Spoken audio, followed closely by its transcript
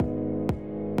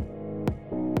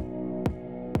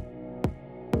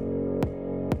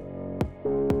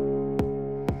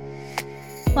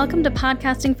Welcome to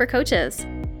Podcasting for Coaches.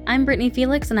 I'm Brittany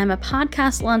Felix, and I'm a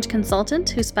podcast launch consultant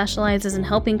who specializes in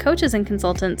helping coaches and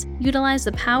consultants utilize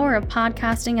the power of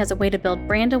podcasting as a way to build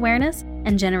brand awareness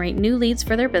and generate new leads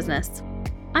for their business.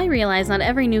 I realize not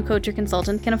every new coach or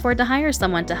consultant can afford to hire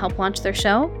someone to help launch their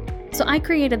show, so I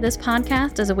created this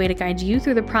podcast as a way to guide you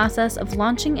through the process of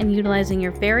launching and utilizing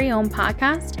your very own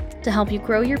podcast to help you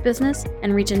grow your business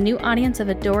and reach a new audience of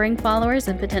adoring followers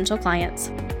and potential clients.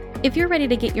 If you're ready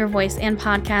to get your voice and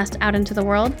podcast out into the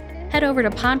world, head over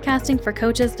to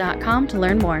podcastingforcoaches.com to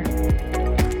learn more.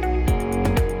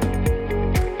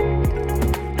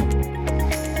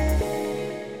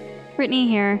 Brittany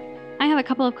here. I have a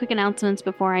couple of quick announcements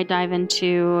before I dive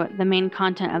into the main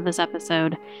content of this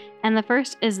episode. And the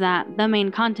first is that the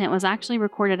main content was actually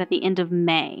recorded at the end of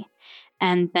May.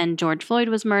 And then George Floyd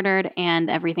was murdered and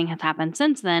everything has happened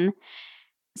since then.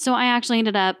 So I actually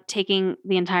ended up taking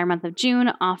the entire month of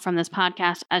June off from this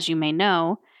podcast, as you may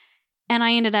know. And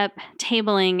I ended up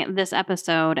tabling this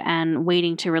episode and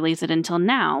waiting to release it until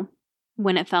now,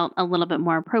 when it felt a little bit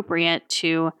more appropriate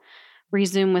to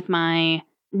resume with my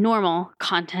normal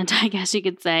content, I guess you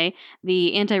could say.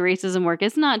 The anti-racism work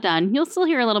is not done. You'll still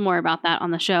hear a little more about that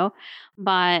on the show,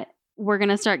 but we're going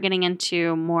to start getting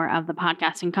into more of the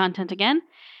podcasting content again.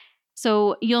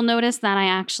 So you'll notice that I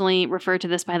actually referred to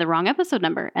this by the wrong episode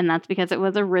number, and that's because it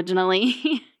was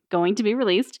originally going to be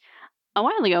released a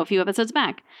while ago, a few episodes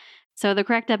back. So the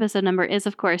correct episode number is,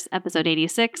 of course, episode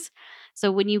 86.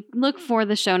 So when you look for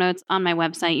the show notes on my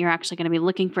website, you're actually going to be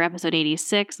looking for episode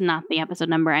 86, not the episode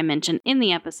number I mentioned in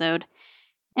the episode.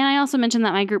 And I also mentioned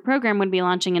that my group program would be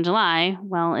launching in July.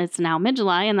 Well, it's now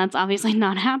mid-July, and that's obviously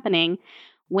not happening.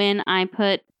 When I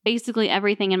put basically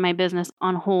everything in my business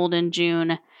on hold in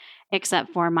June,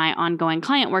 except for my ongoing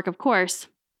client work, of course,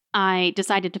 I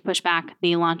decided to push back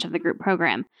the launch of the group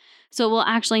program. So it will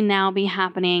actually now be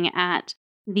happening at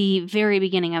the very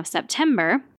beginning of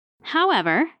September.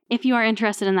 However, if you are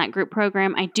interested in that group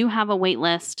program, I do have a wait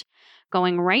list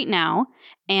going right now,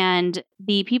 and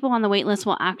the people on the wait list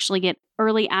will actually get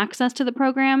early access to the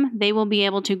program. They will be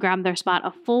able to grab their spot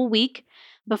a full week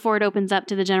before it opens up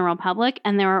to the general public,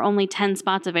 and there are only 10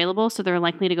 spots available, so they're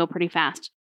likely to go pretty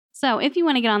fast. So if you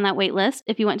want to get on that wait list,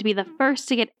 if you want to be the first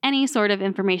to get any sort of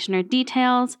information or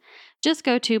details, just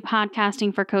go to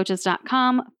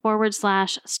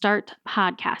podcastingforcoaches.com/start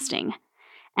podcasting.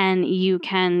 And you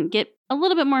can get a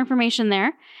little bit more information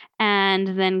there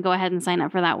and then go ahead and sign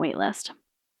up for that wait list.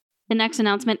 The next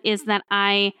announcement is that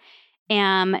I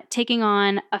am taking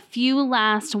on a few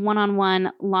last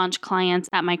one-on-one launch clients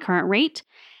at my current rate.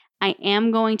 I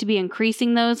am going to be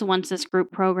increasing those once this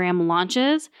group program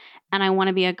launches, and I want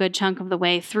to be a good chunk of the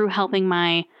way through helping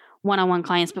my one-on-one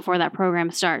clients before that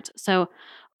program starts. So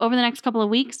over the next couple of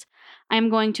weeks, I'm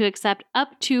going to accept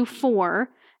up to 4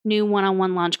 new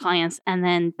one-on-one launch clients, and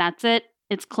then that's it.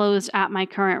 It's closed at my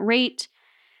current rate.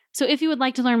 So if you would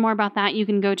like to learn more about that, you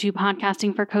can go to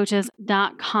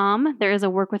podcastingforcoaches.com. There is a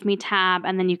Work With Me tab,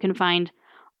 and then you can find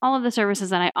all of the services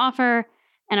that I offer.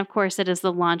 And of course, it is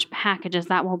the launch packages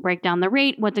that will break down the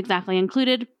rate, what's exactly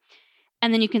included.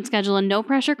 And then you can schedule a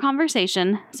no-pressure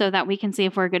conversation so that we can see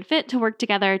if we're a good fit to work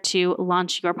together to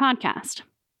launch your podcast.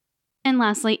 And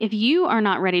lastly, if you are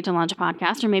not ready to launch a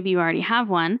podcast, or maybe you already have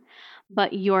one,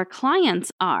 but your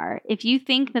clients are, if you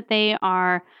think that they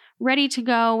are ready to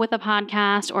go with a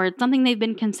podcast or it's something they've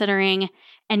been considering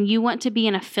and you want to be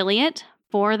an affiliate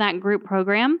for that group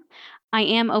program, I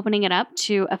am opening it up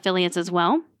to affiliates as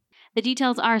well. The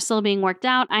details are still being worked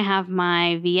out. I have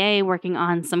my VA working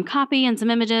on some copy and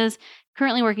some images,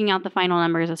 currently working out the final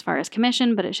numbers as far as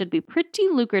commission, but it should be pretty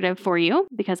lucrative for you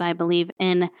because I believe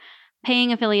in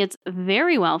paying affiliates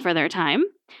very well for their time.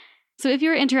 So if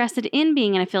you're interested in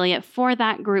being an affiliate for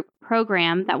that group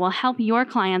program that will help your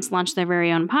clients launch their very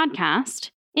own podcast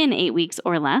in 8 weeks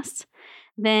or less,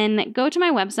 then go to my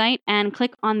website and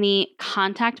click on the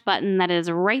contact button that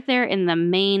is right there in the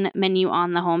main menu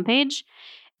on the homepage.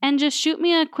 And just shoot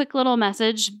me a quick little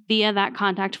message via that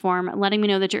contact form, letting me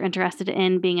know that you're interested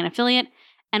in being an affiliate,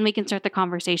 and we can start the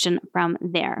conversation from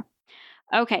there.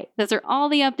 Okay, those are all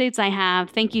the updates I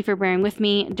have. Thank you for bearing with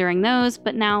me during those,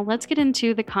 but now let's get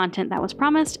into the content that was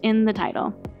promised in the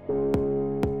title.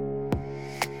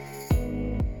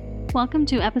 Welcome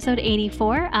to episode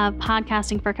 84 of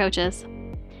Podcasting for Coaches.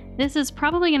 This is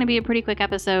probably going to be a pretty quick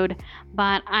episode,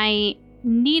 but I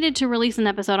needed to release an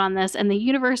episode on this, and the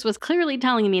universe was clearly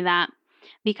telling me that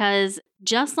because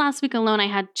just last week alone, I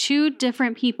had 2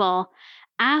 different people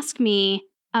ask me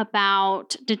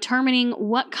about determining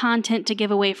what content to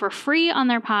give away for free on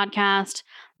their podcast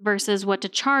versus what to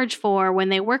charge for when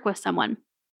they work with someone.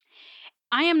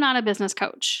 I am not a business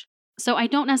coach. So I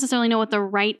don't necessarily know what the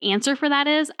right answer for that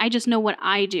is. I just know what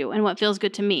I do and what feels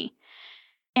good to me.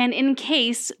 And in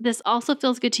case this also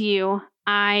feels good to you,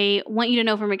 I want you to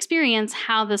know from experience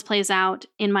how this plays out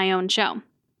in my own show.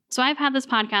 So I've had this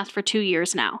podcast for 2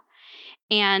 years now,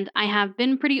 and I have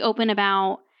been pretty open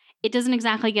about it doesn't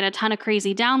exactly get a ton of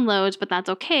crazy downloads, but that's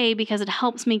okay because it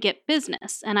helps me get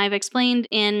business. And I've explained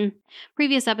in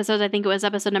previous episodes, I think it was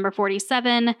episode number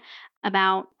 47,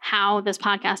 about how this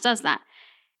podcast does that.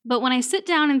 But when I sit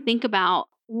down and think about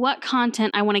what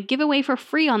content I want to give away for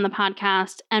free on the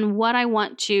podcast and what I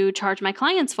want to charge my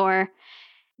clients for,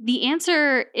 the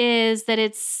answer is that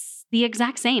it's the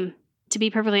exact same, to be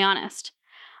perfectly honest.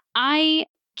 I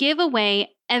give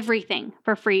away everything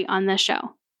for free on this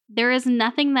show. There is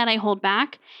nothing that I hold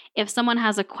back. If someone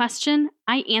has a question,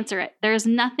 I answer it. There is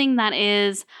nothing that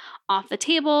is off the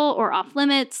table or off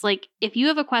limits. Like, if you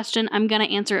have a question, I'm going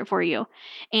to answer it for you.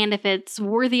 And if it's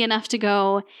worthy enough to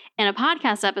go in a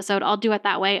podcast episode, I'll do it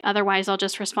that way. Otherwise, I'll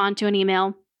just respond to an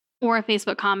email or a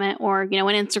Facebook comment or, an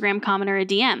Instagram comment or a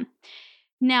DM.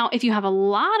 Now, if you have a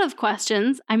lot of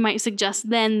questions, I might suggest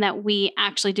then that we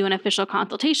actually do an official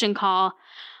consultation call.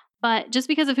 But just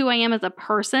because of who I am as a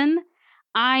person,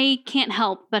 I can't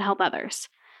help but help others.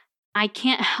 I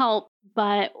can't help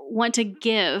but want to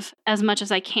give as much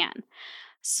as I can.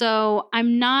 So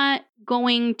I'm not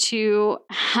going to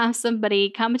have somebody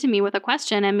come to me with a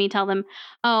question and me tell them,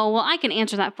 oh, well, I can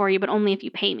answer that for you, but only if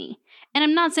you pay me. And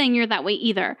I'm not saying you're that way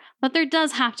either, but there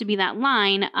does have to be that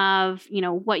line of,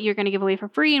 what you're going to give away for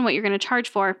free and what you're going to charge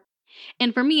for.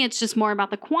 And for me, it's just more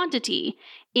about the quantity.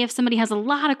 If somebody has a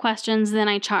lot of questions, then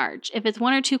I charge. If it's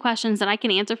 1 or 2 questions that I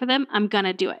can answer for them, I'm going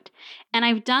to do it. And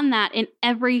I've done that in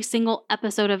every single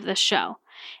episode of this show.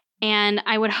 And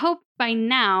I would hope by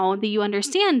now that you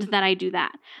understand that I do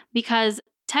that. Because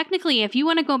technically, if you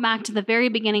want to go back to the very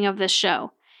beginning of this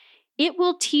show, it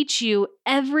will teach you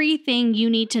everything you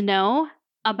need to know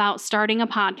about starting a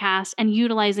podcast and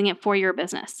utilizing it for your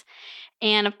business.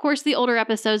 And of course, the older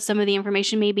episodes, some of the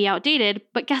information may be outdated,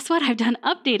 but guess what? I've done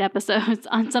update episodes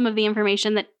on some of the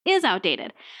information that is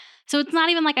outdated. So it's not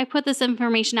even like I put this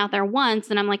information out there once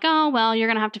and I'm like, oh, well, you're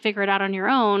going to have to figure it out on your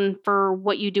own for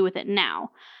what you do with it now.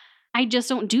 I just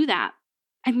don't do that.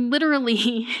 I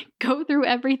literally go through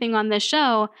everything on this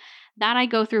show that I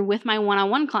go through with my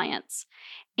one-on-one clients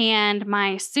and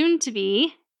my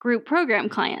soon-to-be group program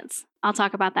clients. I'll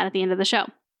talk about that at the end of the show.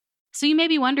 So you may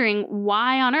be wondering,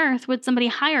 why on earth would somebody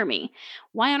hire me?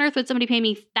 Why on earth would somebody pay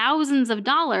me thousands of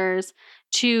dollars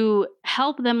to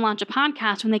help them launch a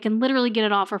podcast when they can literally get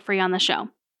it all for free on the show?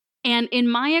 And in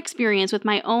my experience with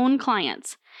my own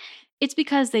clients, it's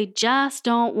because they just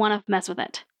don't want to mess with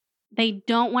it. They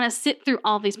don't want to sit through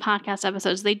all these podcast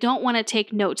episodes. They don't want to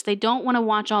take notes. They don't want to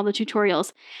watch all the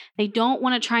tutorials. They don't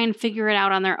want to try and figure it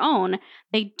out on their own.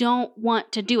 They don't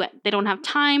want to do it. They don't have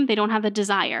time. They don't have the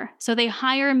desire. So they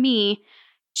hire me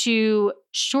to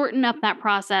shorten up that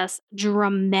process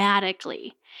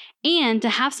dramatically and to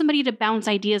have somebody to bounce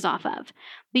ideas off of.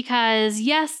 Because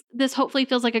yes, this hopefully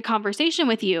feels like a conversation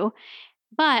with you,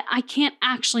 but I can't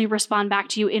actually respond back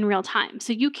to you in real time.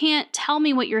 So you can't tell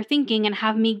me what you're thinking and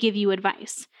have me give you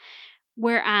advice.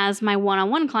 Whereas my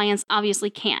one-on-one clients obviously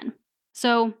can.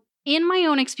 So in my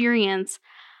own experience,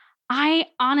 I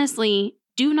honestly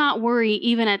do not worry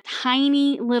even a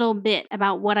tiny little bit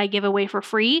about what I give away for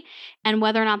free and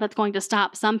whether or not that's going to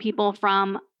stop some people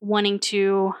from wanting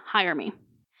to hire me.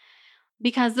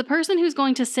 Because the person who's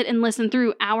going to sit and listen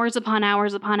through hours upon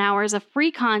hours upon hours of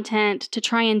free content to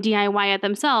try and DIY it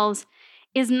themselves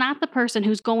is not the person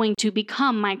who's going to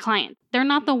become my client. They're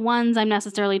not the ones I'm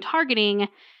necessarily targeting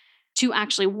to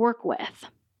actually work with.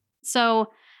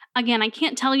 So again, I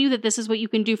can't tell you that this is what you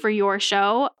can do for your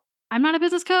show. I'm not a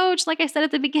business coach. Like I said at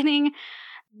the beginning,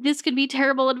 this could be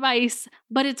terrible advice,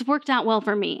 but it's worked out well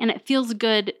for me and it feels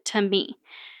good to me.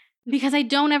 Because I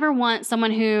don't ever want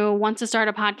someone who wants to start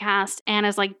a podcast and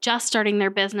is like just starting their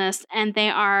business and they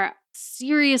are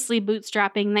seriously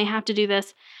bootstrapping. They have to do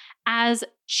this as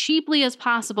cheaply as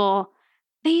possible.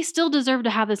 They still deserve to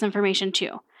have this information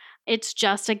too. It's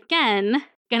just, again,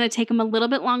 going to take them a little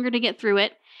bit longer to get through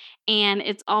it. And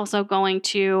it's also going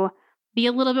to be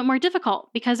a little bit more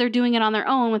difficult because they're doing it on their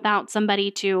own without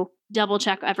somebody to double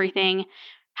check everything,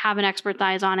 have an expert's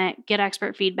eyes on it, get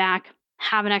expert feedback,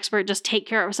 have an expert just take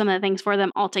care of some of the things for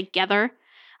them altogether,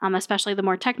 especially the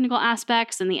more technical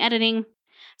aspects and the editing.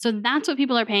 So that's what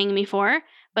people are paying me for.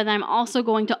 But then I'm also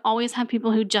going to always have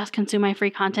people who just consume my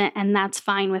free content, and that's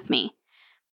fine with me.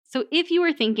 So if you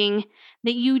are thinking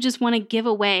that you just want to give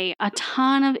away a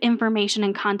ton of information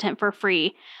and content for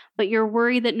free, but you're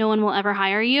worried that no one will ever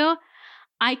hire you,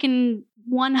 I can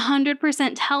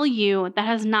 100% tell you that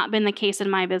has not been the case in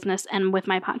my business and with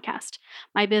my podcast.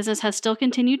 My business has still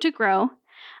continued to grow.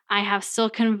 I have still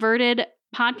converted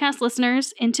podcast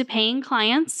listeners into paying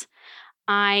clients.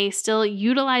 I still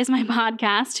utilize my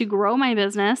podcast to grow my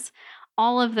business,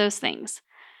 all of those things.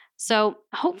 So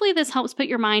hopefully this helps put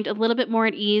your mind a little bit more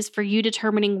at ease for you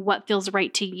determining what feels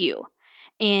right to you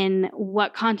in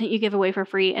what content you give away for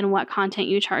free and what content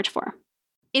you charge for.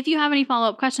 If you have any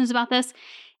follow-up questions about this,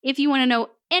 if you want to know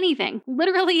anything,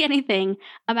 literally anything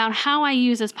about how I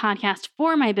use this podcast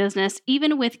for my business,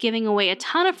 even with giving away a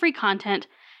ton of free content,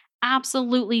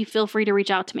 absolutely feel free to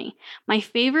reach out to me. My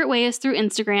favorite way is through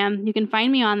Instagram. You can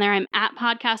find me on there. I'm at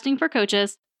Podcasting for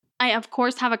Coaches. I, of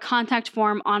course, have a contact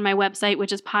form on my website,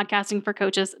 which is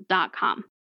podcastingforcoaches.com.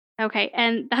 Okay,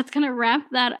 and that's going to wrap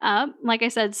that up. Like I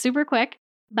said, super quick.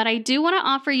 But I do want to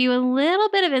offer you a little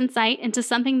bit of insight into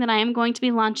something that I am going to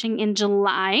be launching in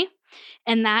July.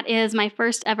 And that is my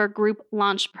first ever group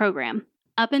launch program.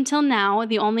 Up until now,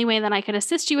 the only way that I could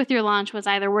assist you with your launch was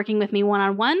either working with me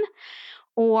one-on-one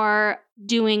or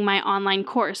doing my online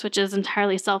course, which is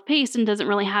entirely self-paced and doesn't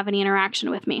really have any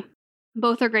interaction with me.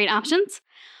 Both are great options,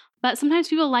 but sometimes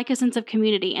people like a sense of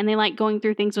community and they like going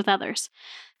through things with others.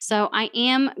 So I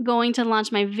am going to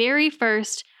launch my very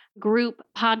first group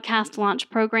podcast launch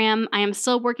program. I am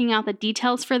still working out the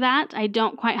details for that. I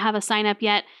don't quite have a sign up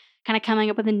yet, kind of coming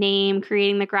up with a name,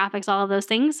 creating the graphics, all of those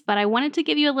things. But I wanted to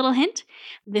give you a little hint.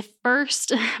 The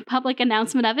first public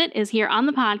announcement of it is here on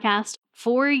the podcast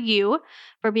for you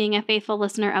for being a faithful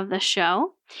listener of the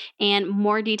show. And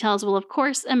more details will, of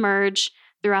course, emerge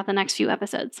throughout the next few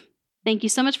episodes. Thank you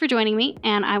so much for joining me,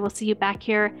 and I will see you back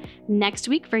here next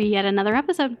week for yet another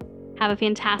episode. Have a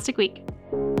fantastic week.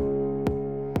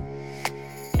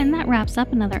 And that wraps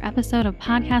up another episode of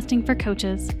Podcasting for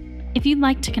Coaches. If you'd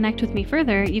like to connect with me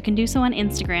further, you can do so on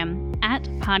Instagram at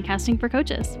Podcasting for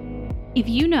Coaches. If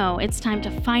you know it's time to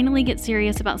finally get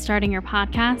serious about starting your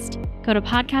podcast, go to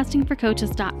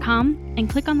podcastingforcoaches.com and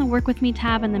click on the Work With Me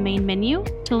tab in the main menu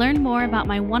to learn more about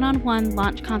my one-on-one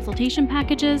launch consultation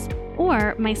packages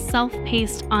or my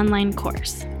self-paced online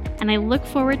course. And I look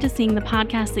forward to seeing the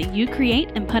podcast that you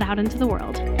create and put out into the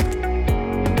world.